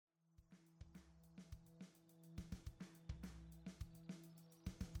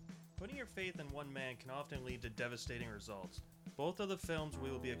Putting your faith in one man can often lead to devastating results. Both of the films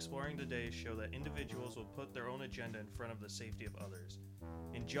we will be exploring today show that individuals will put their own agenda in front of the safety of others.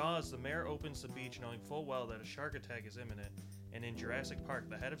 In Jaws, the mayor opens the beach knowing full well that a shark attack is imminent, and in Jurassic Park,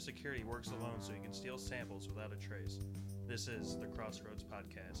 the head of security works alone so he can steal samples without a trace. This is the Crossroads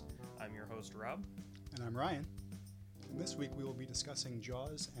Podcast. I'm your host, Rob. And I'm Ryan. And this week we will be discussing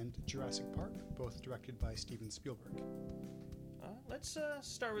Jaws and Jurassic Park, both directed by Stephen Spielberg. Let's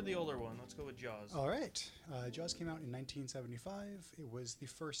start with the older one. Let's go with Jaws. All right. Jaws came out in 1975. It was the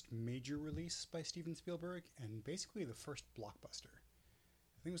first major release by Stephen Spielberg and basically the first blockbuster.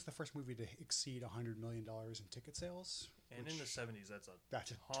 I think it was the first movie to exceed $100 million in ticket sales. And in the 70s,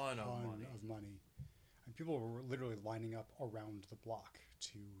 that's a ton of money. And people were literally lining up around the block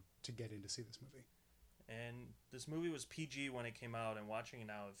to get in to see this movie. And this movie was PG when it came out, and watching it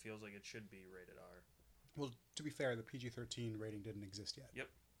now, it feels like it should be rated R. Well, to be fair, the PG-13 rating didn't exist yet. Yep.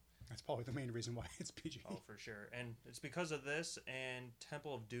 That's probably the main reason why it's PG. Oh, for sure. And it's because of this and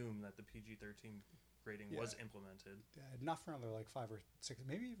Temple of Doom that the PG-13 rating was implemented. Not for another like 5 or 6,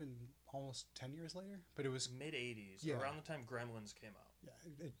 maybe even almost 10 years later. But it was mid-80s, around the time Gremlins came out.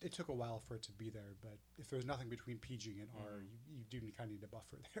 Yeah, it took a while for it to be there, but if there's nothing between PG and R, you do kind of need a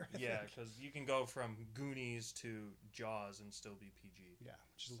buffer there. Yeah, because you can go from Goonies to Jaws and still be PG. Yeah,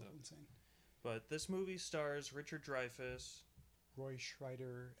 which is a little insane. But this movie stars Richard Dreyfuss, Roy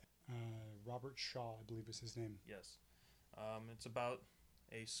Scheider, Robert Shaw, I believe is his name. Yes. It's about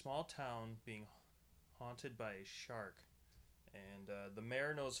a small town being haunted by a shark. And the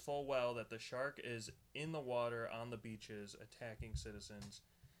mayor knows full well that the shark is in the water on the beaches attacking citizens.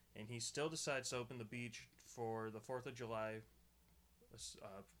 And he still decides to open the beach for the 4th of July,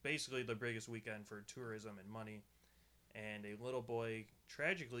 basically the biggest weekend for tourism and money. And a little boy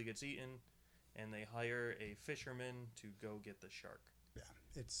tragically gets eaten, and they hire a fisherman to go get the shark. Yeah,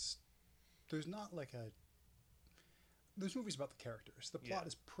 there's not like there's movies about the characters. The plot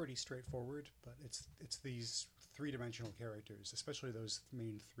is pretty straightforward, but it's these three-dimensional characters, especially those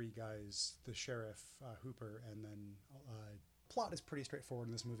main three guys, the sheriff, Hooper, and then plot is pretty straightforward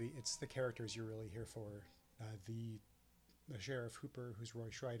in this movie. It's the characters you're really here for. The sheriff Hooper, who's Roy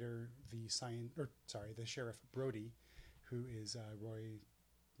Scheider, the sheriff Brody, who is Roy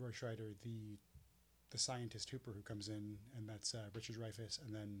Scheider, the scientist Hooper who comes in, and that's Richard Dreyfuss,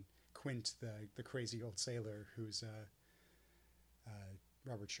 and then Quint, the crazy old sailor, who's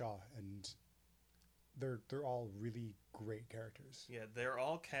Robert Shaw, and they're all really great characters. Yeah, they're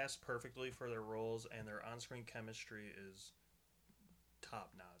all cast perfectly for their roles, and their on-screen chemistry is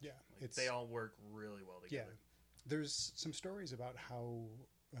top notch. Yeah, they all work really well together. Yeah, there's some stories about how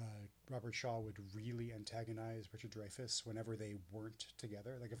Robert Shaw would really antagonize Richard Dreyfuss whenever they weren't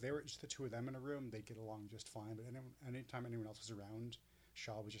together. Like if they were just the two of them in a room, they'd get along just fine. But anytime anyone else was around,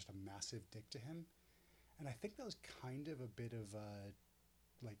 Shaw was just a massive dick to him. And I think that was kind of a bit of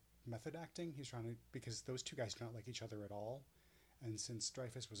like method acting. He's trying to, because those two guys do not like each other at all. And since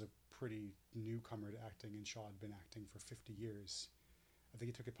Dreyfuss was a pretty newcomer to acting and Shaw had been acting for 50 years, I think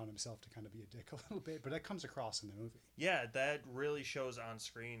he took it upon himself to kind of be a dick a little bit, but that comes across in the movie. Yeah, that really shows on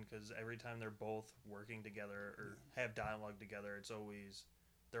screen, because every time they're both working together or have dialogue together,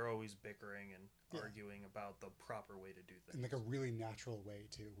 they're always bickering and arguing about the proper way to do things. In like a really natural way,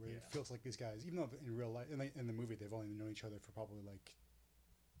 too, where it feels like these guys, even though in real life, in the movie, they've only known each other for probably like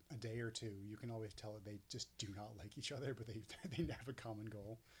a day or two, you can always tell that they just do not like each other, but they have a common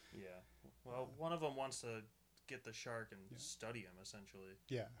goal. Yeah. Well, one of them wants to get the shark and study him, essentially.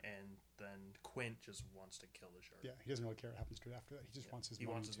 Yeah. And then Quint just wants to kill the shark. Yeah, he doesn't really care what happens to it after that. He just wants his money.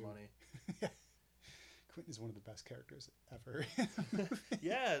 He wants his money. Yeah. Quint is one of the best characters ever.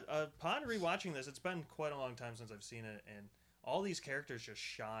 Yeah, upon rewatching this, it's been quite a long time since I've seen it, and all these characters just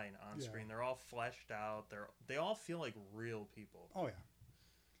shine on screen. They're all fleshed out. They all feel like real people. Oh, yeah.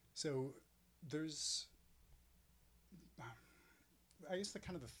 So there's... I guess the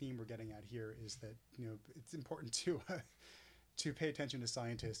theme we're getting at here is that, you know, it's important to pay attention to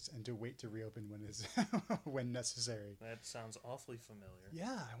scientists and to wait to reopen when necessary. That sounds awfully familiar.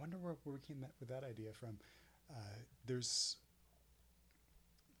 Yeah, I wonder where we came with that idea from. There's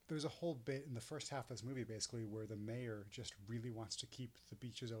a whole bit in the first half of this movie, basically, where the mayor just really wants to keep the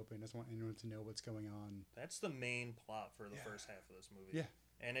beaches open, doesn't want anyone to know what's going on. That's the main plot for the first half of this movie. Yeah.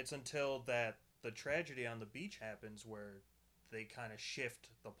 And it's until the tragedy on the beach happens where they kind of shift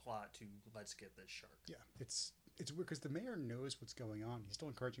the plot to let's get this shark. Yeah, it's weird because the mayor knows what's going on. He's still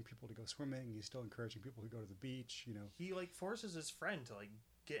encouraging people to go swimming. He's still encouraging people to go to the beach. You know, he forces his friend to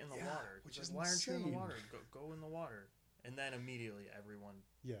get in the water. Which He's is why aren't you in the water? insane. Go in the water. And then immediately everyone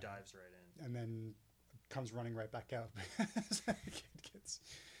dives right in. And then comes running right back out because the kid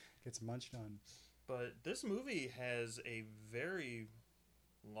gets munched on. But this movie has a very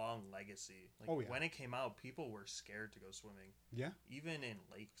long legacy. Like when it came out, people were scared to go swimming. Yeah. Even in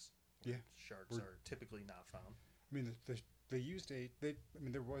lakes where sharks are typically not found. I mean, they used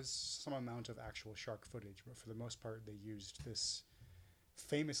there was some amount of actual shark footage, but for the most part, they used this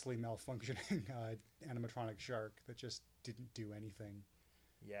famously malfunctioning animatronic shark that just didn't do anything.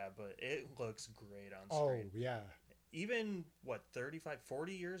 Yeah, but it looks great on screen. Oh, yeah. Even, 35,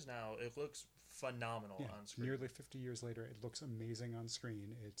 40 years now, it looks phenomenal on screen. Nearly 50 years later, it looks amazing on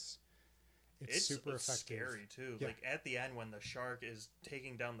screen. It's super effective. Scary, too. Yeah. Like, at the end, when the shark is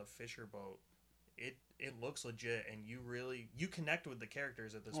taking down the fisher boat, it looks legit, and you connect with the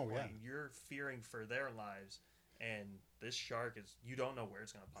characters at this point. Yeah. You're fearing for their lives, and this shark you don't know where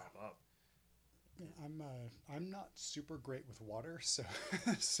it's going to pop up. I'm not super great with water, so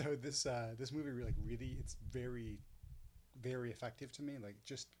this movie really it's very, very effective to me. Like,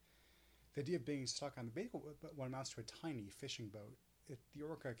 just the idea of being stuck on what amounts to a tiny fishing boat. The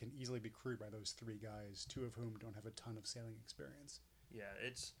Orca can easily be crewed by those three guys, two of whom don't have a ton of sailing experience. Yeah,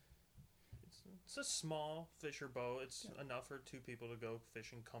 it's a small fisher boat. It's enough for two people to go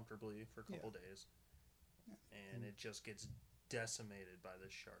fishing comfortably for a couple days. Yeah. And it just gets decimated by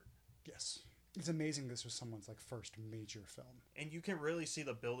this shark. Yes. It's amazing this was someone's first major film. And you can really see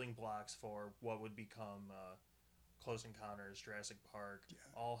the building blocks for what would become Close Encounters, Jurassic Park,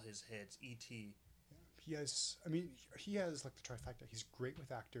 all his hits, E.T. He has the trifecta. He's great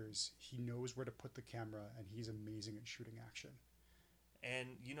with actors. He knows where to put the camera, and he's amazing at shooting action. And,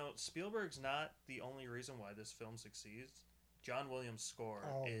 Spielberg's not the only reason why this film succeeds. John Williams' score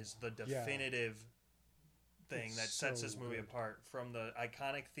is the definitive thing that sets this movie apart. From the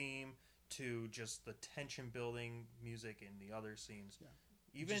iconic theme to just the tension-building music in the other scenes. Yeah.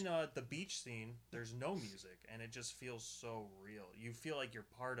 Even the beach scene, there's no music, and it just feels so real. You feel like you're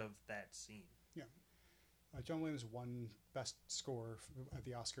part of that scene. Yeah. John Williams won Best Score at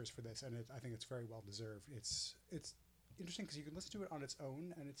the Oscars for this, and I think it's very well deserved. It's interesting because you can listen to it on its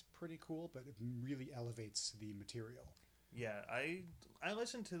own, and it's pretty cool, but it really elevates the material. Yeah, I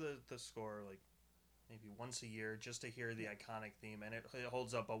listen to the score maybe once a year just to hear the iconic theme, and it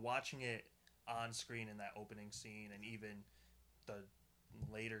holds up. But watching it on screen in that opening scene and even the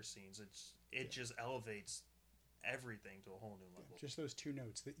later scenes, it just elevates everything to a whole new level. Just those two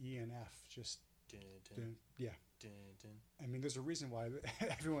notes, the E and F, just dun, dun, yeah. Dun, dun. I mean, there's a reason why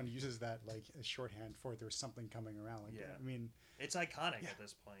everyone uses that as shorthand for there's something coming around. I mean, it's iconic at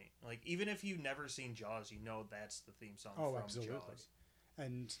this point. Even if you've never seen Jaws, that's the theme song from absolutely. Jaws.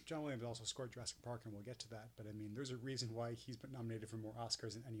 And John Williams also scored Jurassic Park, and we'll get to that. But I mean, there's a reason why he's been nominated for more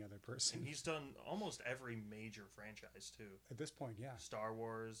Oscars than any other person. And he's done almost every major franchise too. At this point, yeah. Star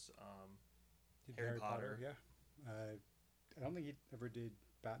Wars, Harry Potter. Yeah. I don't think he ever did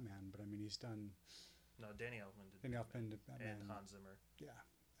Batman, but I mean, he's done. No, Danny Elfman did. Batman. And Hans Zimmer. Yeah,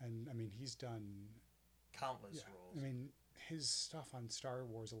 and I mean, he's done countless roles. I mean, his stuff on Star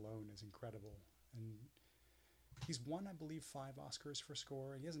Wars alone is incredible, and he's won, I believe, 5 Oscars for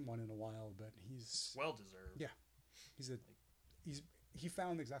score. He hasn't won in a while, but he's well deserved. Yeah, he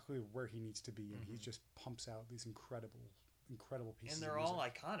found exactly where he needs to be, and he just pumps out these incredible pieces. And they're all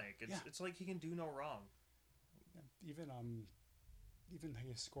iconic. It's like he can do no wrong. Yeah, even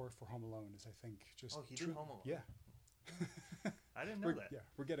his score for Home Alone is, I think, just he did Home Alone. Yeah. I didn't know that. Yeah,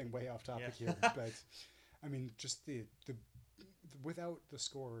 we're getting way off topic here, but I mean, just the without the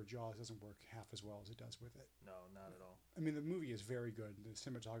score, Jaws doesn't work half as well as it does with it. No, not at all. I mean, the movie is very good. The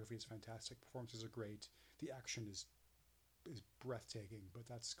cinematography is fantastic. Performances are great. The action is breathtaking, but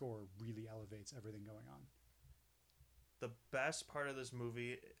that score really elevates everything going on. The best part of this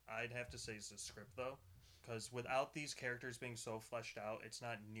movie, I'd have to say, is the script, though, because without these characters being so fleshed out, it's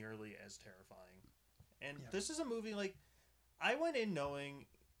not nearly as terrifying. And this is a movie, I went in knowing,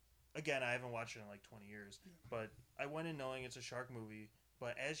 again, I haven't watched it in 20 years, but I went in knowing it's a shark movie,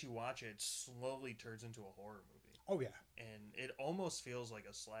 but as you watch it slowly turns into a horror movie. Oh, yeah. And it almost feels like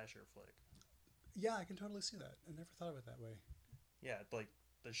a slasher flick. Yeah, I can totally see that. I never thought of it that way. Yeah,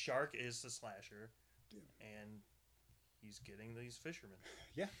 the shark is the slasher, and he's getting these fishermen.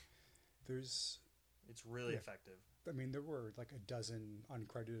 Yeah. It's really effective. I mean, there were a dozen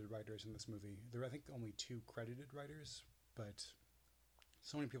uncredited writers in this movie. There were, I think, only 2 credited writers, but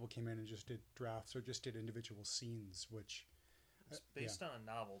so many people came in and just did drafts or just did individual scenes, which... It's based on a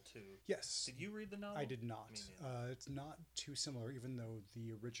novel, too. Yes. Did you read the novel? I did not. It's not too similar, even though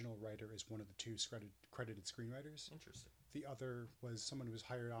the original writer is one of the 2 credited screenwriters. Interesting. The other was someone who was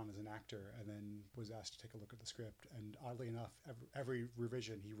hired on as an actor and then was asked to take a look at the script. And oddly enough, every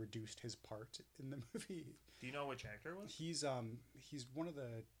revision he reduced his part in the movie. Do you know which actor it was? He's one of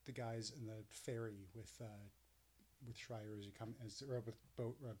the guys in the ferry with Schreier as he come as or with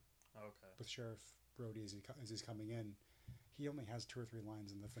boat Okay. with Sheriff Brody as he's coming in. He only has 2 or 3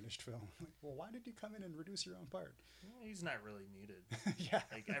 lines in the finished film. Like, well, why did you come in and reduce your own part? Well, he's not really needed. Yeah.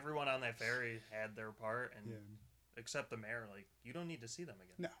 Like, everyone on that ferry had their part, and Yeah. except the mayor. Like, you don't need to see them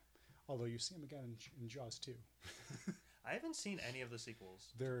again. No. Although you see him again in Jaws 2. I haven't seen any of the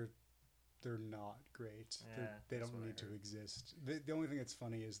sequels. They're not great. Yeah, they that's don't what I need to heard. exist. The only thing that's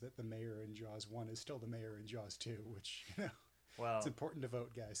funny is that the mayor in Jaws 1 is still the mayor in Jaws 2, which, Well, it's important to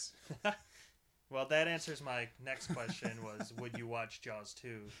vote, guys. well, that answers my next question was, would you watch Jaws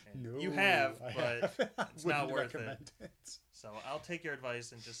 2? And No, you have, I but have. it's not Wouldn't worth it. recommend it. So I'll take your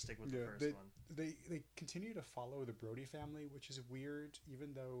advice and just stick with the first one. They continue to follow the Brody family, which is weird,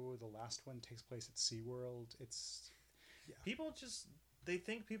 even though the last one takes place at SeaWorld. People just, they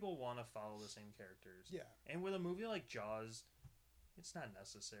think people want to follow the same characters. Yeah. And with a movie like Jaws, it's not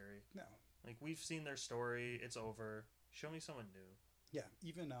necessary. No. Like, we've seen their story. It's over. Show me someone new. Yeah,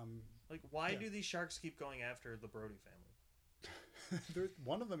 even Like, why do these sharks keep going after the Brody family?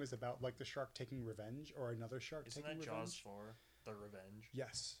 one of them is about like the shark taking revenge, or another shark Isn't taking that revenge. Jaws 4? The Revenge?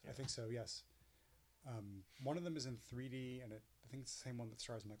 Yes, Yeah. I think so. Yes, one of them is in 3D, and I think it's the same one that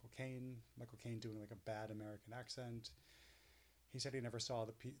stars Michael Caine. Michael Caine doing like a bad American accent. He said he never saw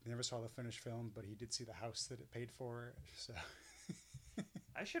the finished film, but he did see the house that it paid for. So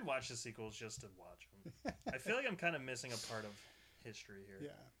I should watch the sequels just to watch them. I feel like I'm kind of missing a part of history here.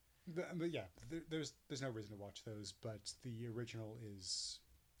 yeah, but yeah, there's no reason to watch those. But the original is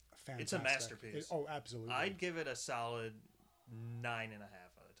fantastic. It's a masterpiece. Oh, absolutely. I'd give it a solid 9.5 out of 10.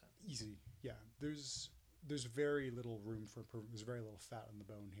 Easy. Yeah, there's very little room for improvement. There's very little fat on the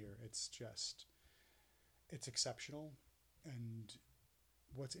bone here. It's exceptional. And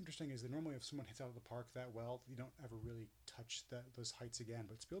what's interesting is that normally if someone hits out of the park that well, you don't ever really touch those heights again.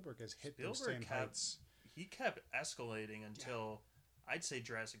 But Spielberg has hit those same heights. He kept escalating until I'd say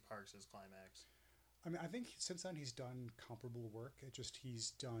Jurassic Park's his climax. I mean, I think since then he's done comparable work.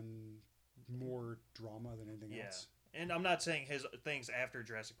 He's done more drama than anything else. And I'm not saying his things after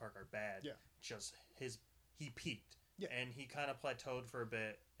Jurassic Park are bad. Yeah. Just he peaked. Yeah. And he kind of plateaued for a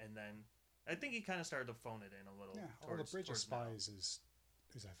bit, and then I think he kind of started to phone it in a little. Yeah. The Bridge of Spies is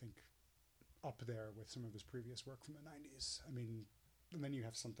I think up there with some of his previous work from the 90s. I mean, and then you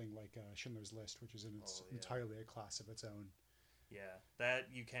have something like Schindler's List, which is entirely a class of its own. Yeah, that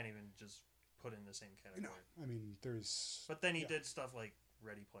you can't even just put in the same category. No, I mean there's. But then he did stuff like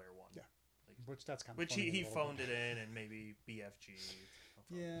Ready Player One. Yeah. Which that's kind of. Which he phoned it in, and maybe BFG.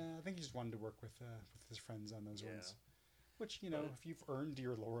 Yeah, I think he just wanted to work with his friends on those ones. Which if you've earned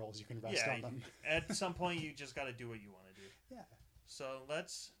your laurels, you can rest on them. At some point, you just got to do what you want to do. Yeah. So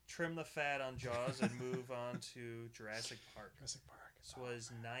let's trim the fat on Jaws and move on to Jurassic Park. Jurassic Park. This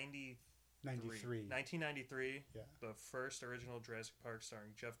was 1993. Yeah. The first original Jurassic Park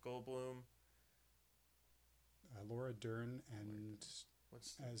starring Jeff Goldblum. Laura Dern and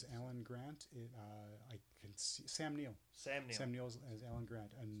as Alan Grant. I can see Sam Neill. Sam Neill as Alan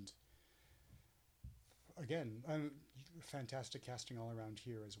Grant, and again, fantastic casting all around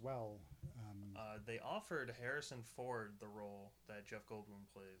here as well. They offered Harrison Ford the role that Jeff Goldblum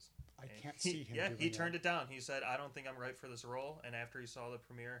plays. I can't see him. Yeah, he turned it down. He said, "I don't think I'm right for this role." And after he saw the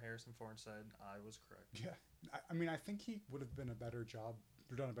premiere, Harrison Ford said, "I was correct." Yeah, I mean, I think he would have done a better job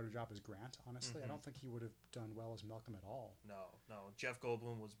as Grant. Honestly, I don't think he would have done well as Malcolm at all. No. Jeff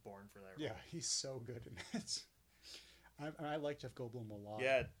Goldblum was born for that role. Yeah, he's so good in it. I like Jeff Goldblum a lot.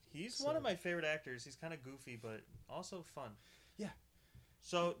 Yeah, he's one of my favorite actors. He's kind of goofy, but also fun. Yeah.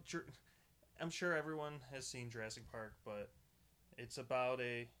 So, I'm sure everyone has seen Jurassic Park, but it's about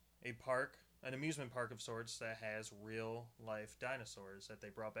a park, an amusement park of sorts that has real life dinosaurs that they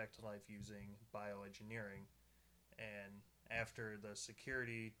brought back to life using bioengineering. And after the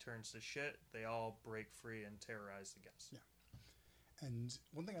security turns to shit, they all break free and terrorize the guests. Yeah. And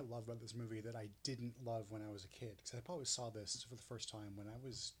one thing I love about this movie that I didn't love when I was a kid, because I probably saw this for the first time when I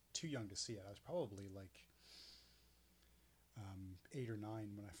was too young to see it. I was probably like 8 or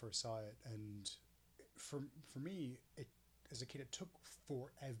 9 when I first saw it. And for me, as a kid, it took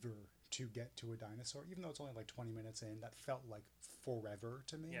forever to get to a dinosaur. Even though it's only like 20 minutes in, that felt like forever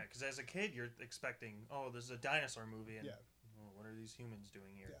to me. Yeah, because as a kid, you're expecting, this is a dinosaur movie, and what are these humans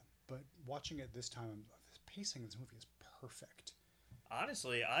doing here? Yeah, but watching it this time, the pacing of this movie is perfect.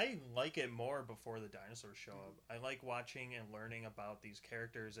 Honestly, I like it more before the dinosaurs show up. I like watching and learning about these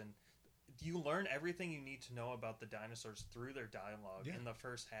characters. And you learn everything you need to know about the dinosaurs through their dialogue in the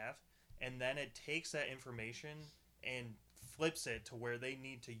first half, and then it takes that information and flips it to where they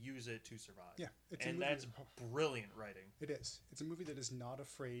need to use it to survive. Yeah, that's brilliant writing. It is. It's a movie that is not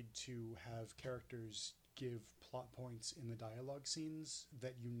afraid to have characters give plot points in the dialogue scenes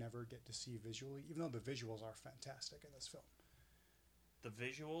that you never get to see visually, even though the visuals are fantastic in this film. The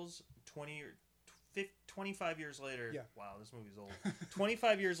visuals, 25 years later... Yeah. Wow, this movie's old.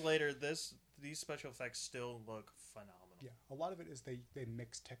 25 years later, these special effects still look phenomenal. Yeah, a lot of it is they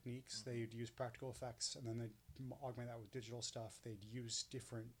mix techniques. Mm-hmm. They'd use practical effects, and then they'd augment that with digital stuff. They'd use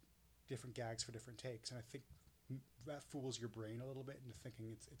different gags for different takes, and I think that fools your brain a little bit into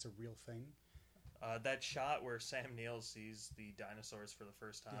thinking it's a real thing. That shot where Sam Neill sees the dinosaurs for the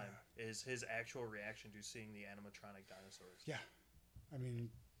first time is his actual reaction to seeing the animatronic dinosaurs. Yeah. I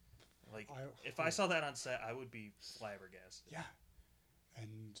mean... if I saw that on set, I would be flabbergasted. Yeah.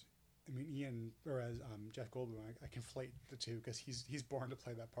 And, I mean, Jeff Goldblum, I conflate the two because he's born to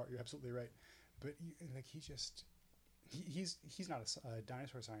play that part. You're absolutely right. But, he's not a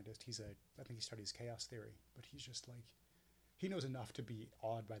dinosaur scientist. I think he studies chaos theory. But he's just he knows enough to be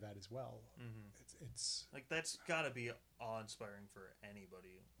awed by that as well. Mm-hmm. It's that's got to be awe-inspiring for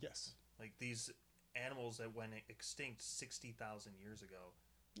anybody. Yes. These animals that went extinct 60,000 years ago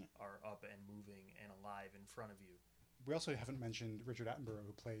are up and moving and alive in front of you. We also haven't mentioned Richard Attenborough,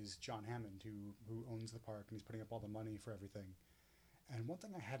 who plays John Hammond, who owns the park and he's putting up all the money for everything. And one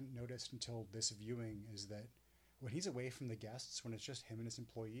thing I hadn't noticed until this viewing is that when he's away from the guests, when it's just him and his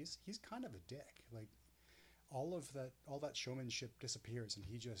employees, he's kind of a dick. All that showmanship disappears, and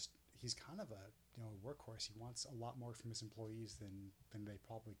he's kind of a workhorse. He wants a lot more from his employees than they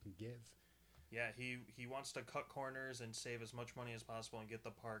probably can give. Yeah, he wants to cut corners and save as much money as possible and get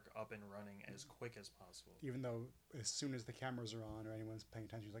the park up and running as quick as possible. Even though as soon as the cameras are on or anyone's paying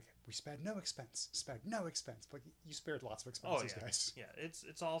attention, he's like, we spared no expense. But you spared lots of expenses, guys. Yeah,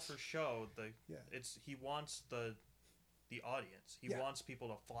 it's all for show. He wants the audience. He wants people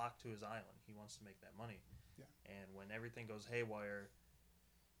to flock to his island. He wants to make that money. Yeah. And when everything goes haywire,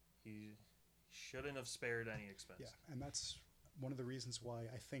 he shouldn't have spared any expense. Yeah, and that's one of the reasons why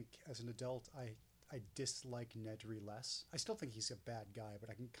I think as an adult I dislike Nedry less. I still think he's a bad guy, but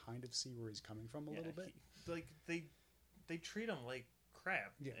I can kind of see where he's coming from a little bit. They treat him like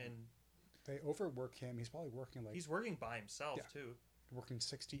crap, and they overwork him. He's probably working he's working by himself too. Working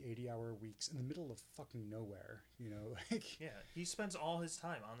 60, 80-hour weeks in the middle of fucking nowhere, he spends all his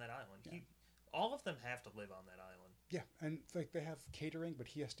time on that island. Yeah. All of them have to live on that island. Yeah, and they have catering, but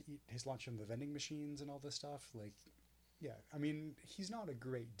he has to eat his lunch in the vending machines and all this stuff. Yeah, I mean, he's not a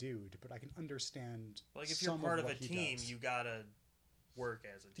great dude, but I can understand. If you're part of a team, you gotta work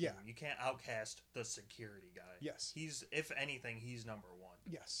as a team. Yeah. You can't outcast the security guy. Yes. If anything, he's number one.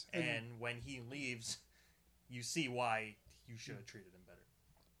 Yes. And when he leaves, you see why you should have treated him better.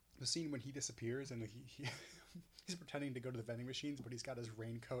 The scene when he disappears and he's pretending to go to the vending machines, but he's got his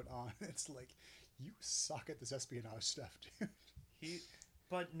raincoat on. It's you suck at this espionage stuff, dude.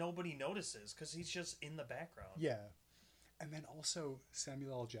 But nobody notices because he's just in the background. Yeah. And then also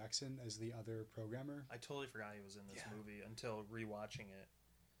Samuel L. Jackson as the other programmer. I totally forgot he was in this movie until rewatching it.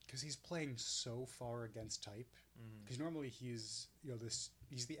 Because he's playing so far against type. Because normally he's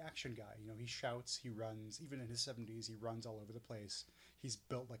the action guy. He shouts, he runs. Even in his 70s, he runs all over the place. He's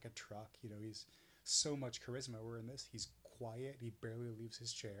built like a truck. He's so much charisma. Where in this, he's quiet. He barely leaves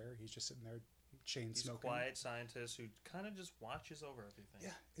his chair. He's just sitting there, chain smoking. He's a quiet scientist who kind of just watches over everything.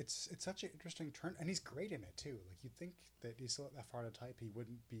 Yeah, it's such an interesting turn, and he's great in it too. You'd think that he's so that far to type, he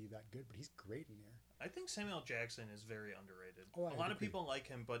wouldn't be that good, but he's great in here. I think Samuel L. Jackson is very underrated. A lot of people like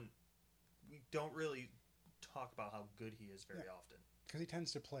him, but we don't really talk about how good he is very often. Because he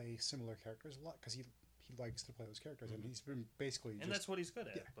tends to play similar characters a lot. Because he likes to play those characters, and he's been basically and that's what he's good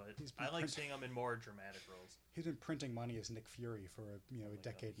at. Yeah, but I like seeing him in more dramatic roles. He's been printing money as Nick Fury for a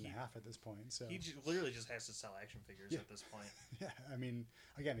decade and a half at this point. So he literally just has to sell action figures at this point. Yeah, I mean,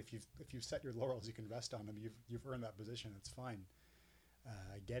 again, if you've set your laurels, you can rest on them. You've earned that position. It's fine.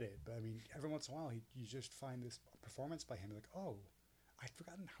 I get it, but I mean, every once in a while, you just find this performance by him. You're like, oh, I'd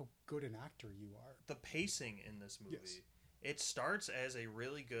forgotten how good an actor you are. The pacing in this movie, it starts as a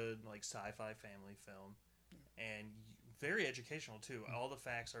really good sci-fi family film, and very educational too. All the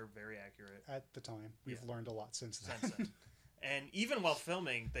facts are very accurate at the time. We've learned a lot since then. And even while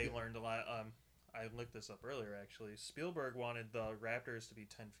filming, they learned a lot. I looked this up earlier, actually. Spielberg wanted the raptors to be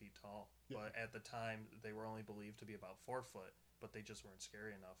 10 feet tall, but at the time, they were only believed to be about 4 foot, but they just weren't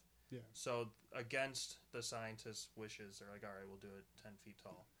scary enough. Yeah. So against the scientists' wishes, they're like, all right, we'll do it 10 feet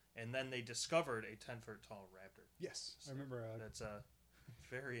tall. And then they discovered a 10-foot tall raptor. Yes, I remember. That's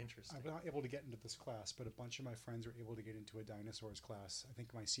very interesting. I was not able to get into this class, but a bunch of my friends were able to get into a dinosaurs class, I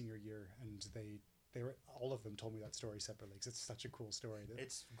think my senior year, and they were, all of them told me that story separately because it's such a cool story.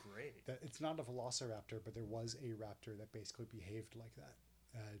 It's great. That it's not a velociraptor, but there was a raptor that basically behaved like that.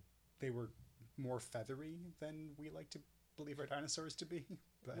 They were more feathery than we like to believe our dinosaurs to be.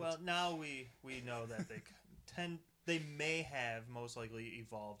 But Well, now we know that they may have most likely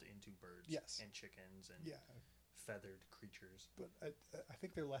evolved into birds, Yes. and chickens and yeah, feathered creatures, but I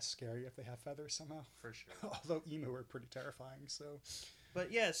think they're less scary if they have feathers somehow. for sure. Although emu are pretty terrifying, so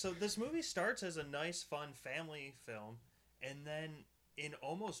But yeah, so this movie starts as a nice, fun family film, and then in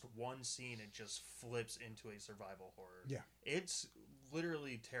almost one scene, it just flips into a survival horror. yeah. It's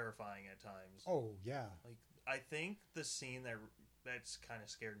literally terrifying at times. Oh yeah, Like, I think the scene that's kind of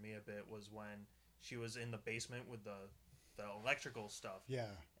scared me a bit was when she was in the basement with the electrical stuff, yeah.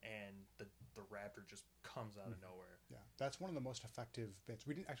 and the raptor just comes out of nowhere. Yeah, that's one of the most effective bits.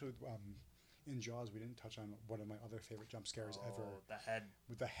 We didn't actually, in Jaws, we didn't touch on one of my other favorite jump scares ever. The head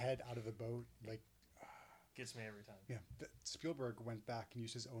With the head out of the boat. Like, gets me every time. yeah, Spielberg went back and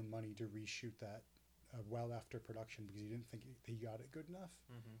used his own money to reshoot that well after production because he didn't think he got it good enough.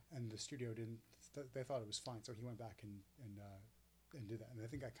 Mm-hmm. And the studio didn't, they thought it was fine. So he went back and did that. And I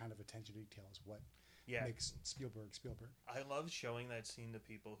think that kind of attention to detail is what Yeah, makes Spielberg. I love showing that scene to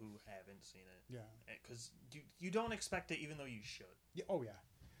people who haven't seen it. Yeah. Because you don't expect it, even though you should. Yeah. Oh yeah.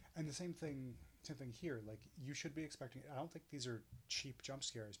 And the same thing here. Like you should be expecting. I don't think these are cheap jump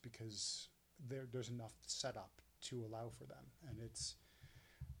scares because there's enough setup to allow for them, and it's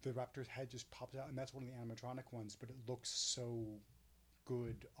the raptor's head just pops out, and that's one of the animatronic ones, but it looks so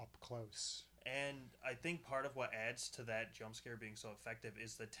good up close. And I think part of what adds to that jump scare being so effective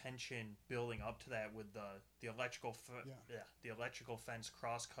is the tension building up to that with the electrical the electrical fence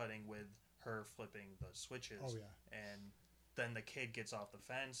cross cutting with her flipping the switches. Oh yeah. And then the kid gets off the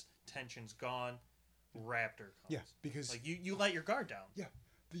fence, tension's gone, raptor comes. Yeah, because like you let your guard down. Yeah,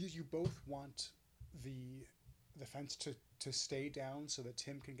 because you both want the fence to stay down so that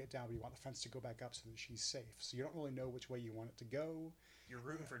Tim can get down, but you want the fence to go back up so that she's safe. So you don't really know which way you want it to go. You're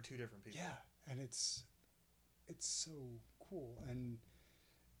rooting for two different people. Yeah, and it's so cool. And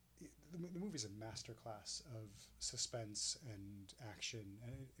the movie's a masterclass of suspense and action,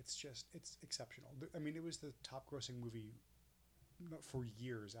 and it's exceptional. I mean, it was the top grossing movie for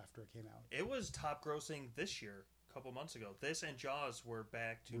years after it came out. It was top grossing this year, a couple months ago. This and Jaws were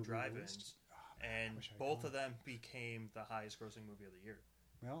back to drive-ins, and both of them became the highest grossing movie of the year.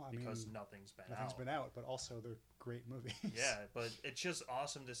 Well, I mean, because nothing's been out, but also they're great movies. Yeah, but it's just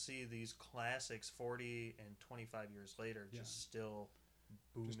awesome to see these classics 40 and 25 years later just still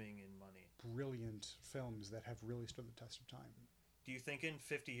booming in money. Brilliant films that have really stood the test of time. Do you think in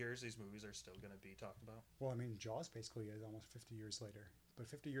 50 years these movies are still going to be talked about? Well, I mean, Jaws basically is almost 50 years later. But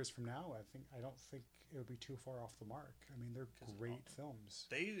 50 years from now, I don't think it'll be too far off the mark. I mean, they're great films.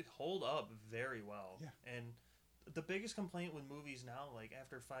 They hold up very well. Yeah. And the biggest complaint with movies now, like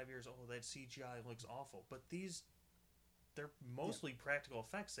after 5 years, that CGI looks awful. But they're mostly practical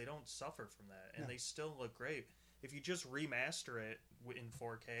effects. They don't suffer from that. And they still look great. If you just remaster it in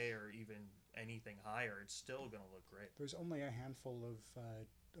 4K or even anything higher, it's still going to look great. There's only a handful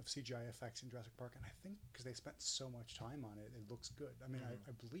of CGI effects in Jurassic Park, and I think because they spent so much time on it, it looks good. I mean,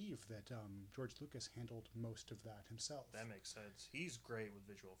 I believe that George Lucas handled most of that himself. That makes sense. He's great with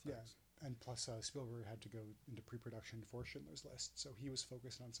visual effects. Yeah, and plus Spielberg had to go into pre-production for Schindler's List, so he was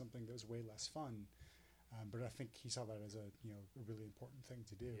focused on something that was way less fun. But I think he saw that as a really important thing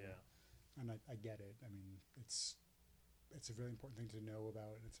to do. Yeah. And I get it. I mean, it's a really important thing to know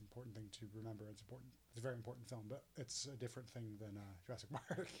about, and it's an important thing to remember. It's a very important film, but it's a different thing than Jurassic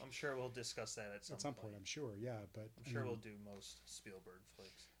Park. I'm sure we'll discuss that at some point. I'm sure, yeah. But I'm sure we'll do most Spielberg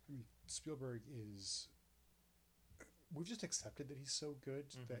flicks. I mean, Spielberg is. We've just accepted that he's so good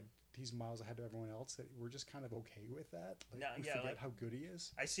that he's miles ahead of everyone else that we're just kind of okay with that. Like, we forget how good he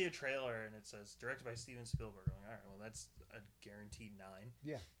is. I see a trailer and it says directed by Steven Spielberg. I'm like, all right, well, that's a guaranteed 9.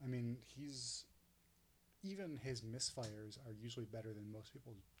 Yeah, I mean, even his misfires are usually better than most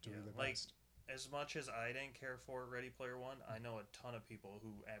people doing the best. As much as I didn't care for Ready Player One, I know a ton of people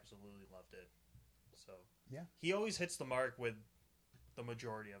who absolutely loved it. So yeah, he always hits the mark with the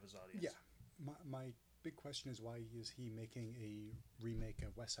majority of his audience. Yeah, my big question is why is he making a remake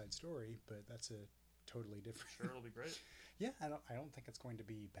of West Side Story? But that's a totally different. Sure, it'll be great. Yeah, I don't think it's going to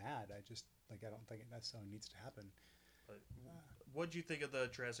be bad. I don't think it necessarily needs to happen. But what do you think of the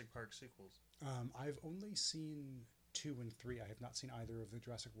Jurassic Park sequels? I've only seen 2 and 3. I have not seen either of the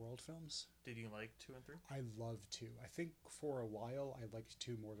Jurassic World films. Did you like 2 and 3? I love 2. I think for a while I liked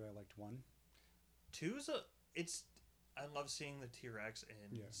 2 more than I liked 1. 2's I love seeing the T-Rex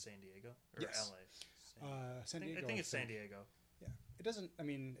in San Diego or Yes. LA. San Diego. I think it's San Diego. Yeah, it doesn't. I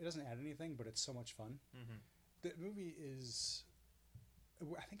mean, it doesn't add anything, but it's so much fun. Mm-hmm. The movie is.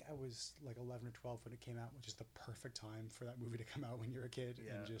 I think I was like 11 or 12 when it came out, which is the perfect time for that movie to come out when you're a kid.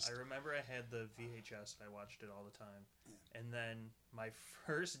 Yeah, and just... I remember I had the VHS. I watched it all the time. Yeah. And then my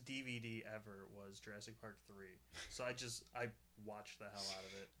first DVD ever was Jurassic Park 3. So I watched the hell out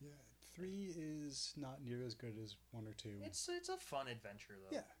of it. Yeah, 3 is not near as good as 1 or 2. It's a fun adventure,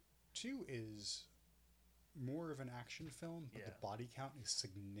 though. Yeah. 2 is more of an action film, but the body count is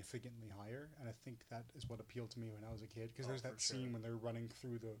significantly higher, and I think that is what appealed to me when I was a kid, because there's that scene when they're running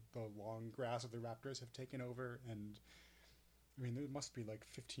through the long grass that the raptors have taken over, and I mean, there must be like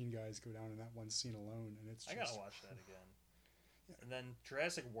 15 guys go down in that one scene alone, and it's just... I gotta watch that again. Yeah. And then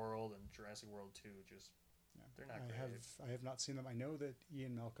Jurassic World and Jurassic World 2 just... Yeah. They're not great. I have not seen them. I know that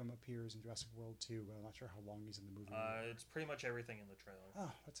Ian Malcolm appears in Jurassic World 2, but I'm not sure how long he's in the movie. It's pretty much everything in the trailer.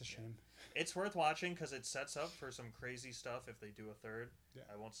 Oh, that's a shame. Yeah. It's worth watching because it sets up for some crazy stuff if they do a third. Yeah.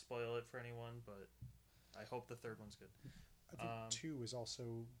 I won't spoil it for anyone, but I hope the third one's good. I think 2 is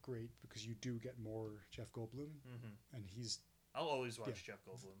also great because you do get more Jeff Goldblum, and he's... I'll always watch Jeff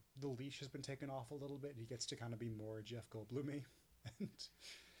Goldblum. The leash has been taken off a little bit. He gets to kind of be more Jeff Goldblum-y. And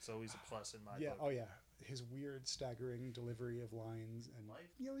it's always a plus in my book. Oh yeah. His weird, staggering delivery of lines, and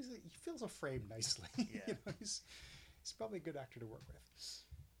he fills a frame nicely. Yeah, he's probably a good actor to work with.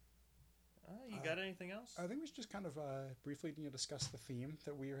 You got anything else? I think we should just kind of briefly discuss the theme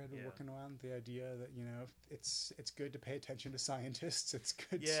that we had been working on. The idea that it's good to pay attention to scientists. It's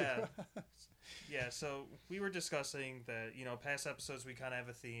good. Yeah, yeah. So we were discussing that past episodes we kind of have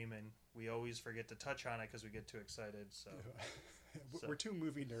a theme, and we always forget to touch on it because we get too excited. So we're two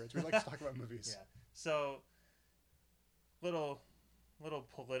movie nerds. We like to talk about movies. Yeah. So, little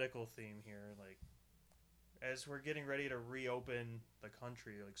political theme here, like as we're getting ready to reopen the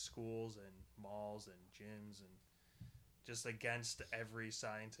country, like schools and malls and gyms, and just against every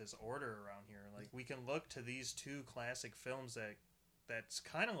scientist's order around here, like we can look to these two classic films that's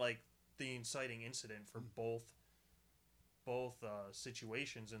kind of like the inciting incident for both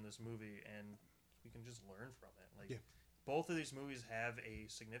situations in this movie, and we can just learn from it. Like. Yeah. Both of these movies have a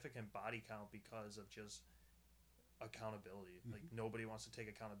significant body count because of just accountability. Like, nobody wants to take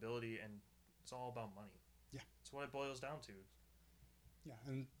accountability, and it's all about money. Yeah. That's what it boils down to. Yeah,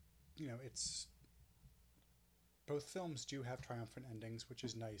 and, it's... Both films do have triumphant endings, which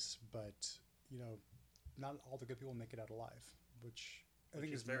is nice, but, not all the good people make it out alive, which I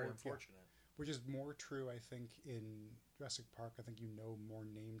think is very unfortunate. Which is more true, I think, in Jurassic Park. I think more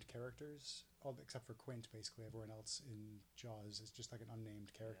named characters, except for Quint, basically. Everyone else in Jaws is just like an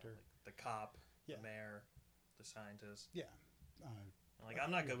unnamed character. Yeah, like the cop, the mayor, the scientist. Yeah. I'm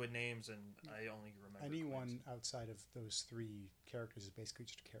not good with names, and I only remember anyone Quint. outside of those three characters is basically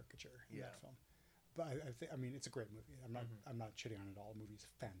just a caricature in that film. But I mean, it's a great movie. I'm not shitting on it at all. The movie's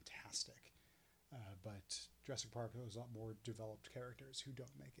fantastic. But Jurassic Park has a lot more developed characters who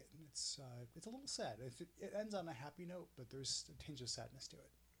don't make it, and it's a little sad. It ends on a happy note, but there's a tinge of sadness to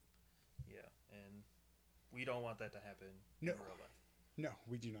it. Yeah, and we don't want that to happen in real life. No,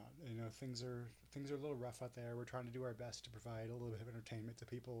 we do not. Things are a little rough out there. We're trying to do our best to provide a little bit of entertainment to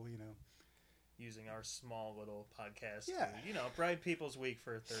people. Using our small little podcast to, brighten people's week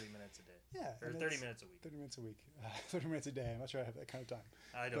for 30 minutes a day. Yeah. Or 30 minutes a week. 30 minutes a week. 30 minutes a day. I'm not sure I have that kind of time.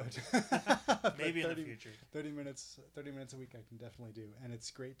 I don't. Maybe 30, in the future. 30 minutes a week I can definitely do. And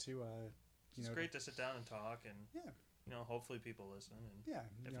it's great to, It's great to sit down and talk, and, hopefully people listen.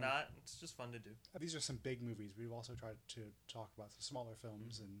 And if not, it's just fun to do. These are some big movies. We've also tried to talk about some smaller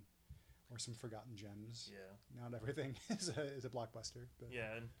films or some forgotten gems. Yeah. Not everything is a blockbuster. But.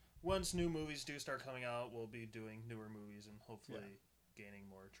 Yeah, and once new movies do start coming out, we'll be doing newer movies and hopefully gaining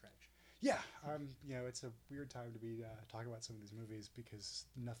more traction. Yeah, it's a weird time to be talking about some of these movies because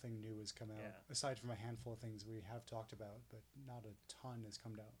nothing new has come out aside from a handful of things we have talked about, but not a ton has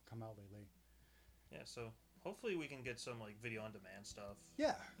come out lately. Yeah, so hopefully we can get some video on demand stuff.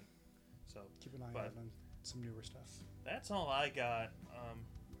 Yeah. So keep an eye out on some newer stuff. That's all I got.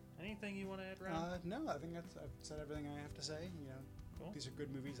 Anything you want to add, Ryan? No, I think I've said everything I have to say. Cool. These are good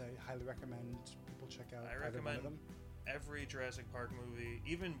movies. I highly recommend people check out. I recommend them. Every Jurassic Park movie,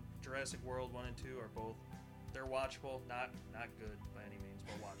 even Jurassic World 1 and 2 are both. They're watchable, not good by any means,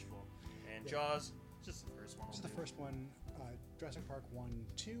 but watchable. And Jaws, just the first one. Just the first one. Jurassic Park 1,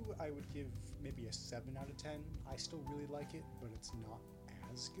 2, I would give maybe a 7 out of 10. I still really like it, but it's not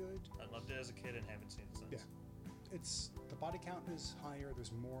as good. I loved it as a kid and haven't seen it since. Yeah. The body count is higher,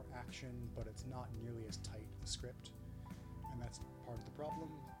 there's more action, but it's not nearly as tight a script. And that's part of the problem,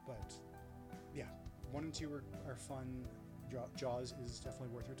 but 1 and 2 are fun. Jaws is definitely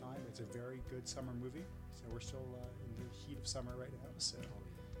worth your time. It's a very good summer movie. So we're still in the heat of summer right now. So,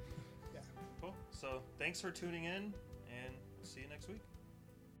 yeah. Cool. So thanks for tuning in, and we'll see you next week.